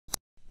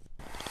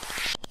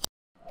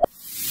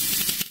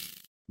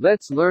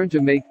Let's learn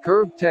to make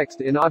curved text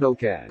in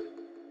AutoCAD.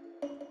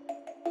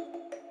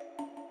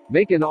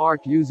 Make an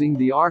arc using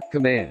the arc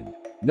command.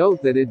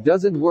 Note that it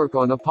doesn't work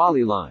on a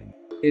polyline.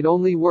 It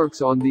only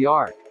works on the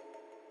arc.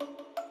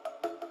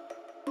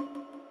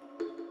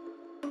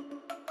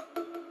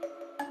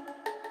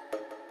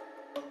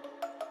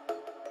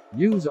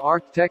 Use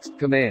Arc Text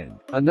command.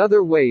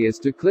 Another way is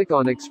to click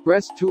on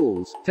Express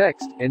Tools,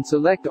 Text, and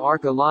select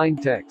Arc Align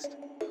Text.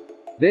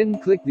 Then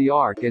click the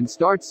arc and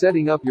start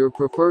setting up your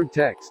preferred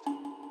text.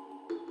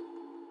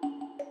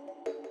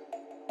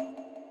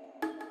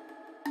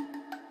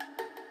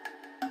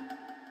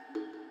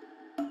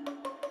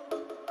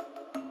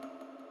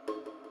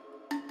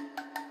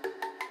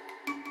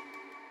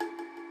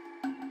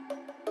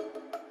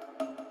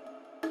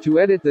 To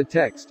edit the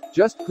text,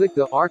 just click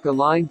the Arc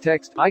Align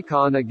Text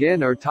icon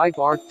again or type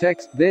Arc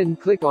Text, then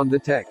click on the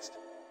text.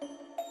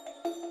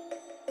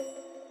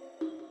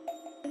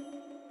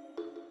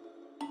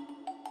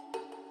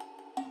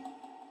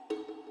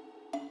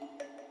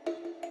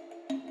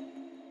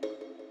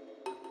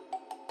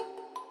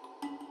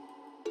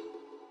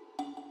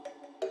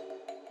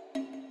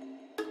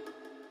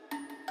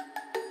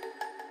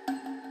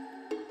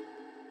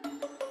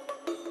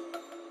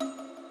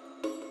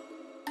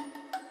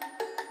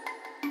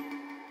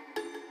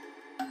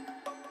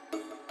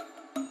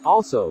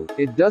 Also,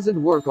 it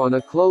doesn't work on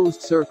a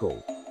closed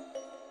circle.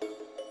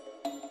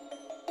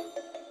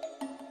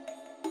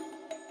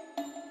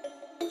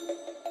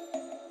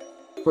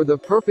 For the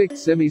perfect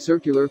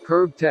semicircular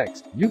curved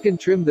text, you can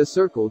trim the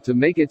circle to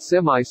make it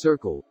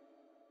semi-circle.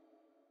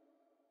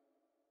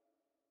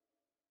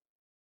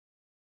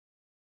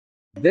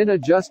 Then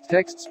adjust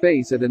text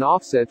space at an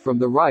offset from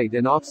the right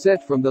and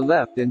offset from the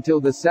left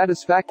until the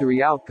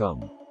satisfactory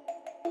outcome.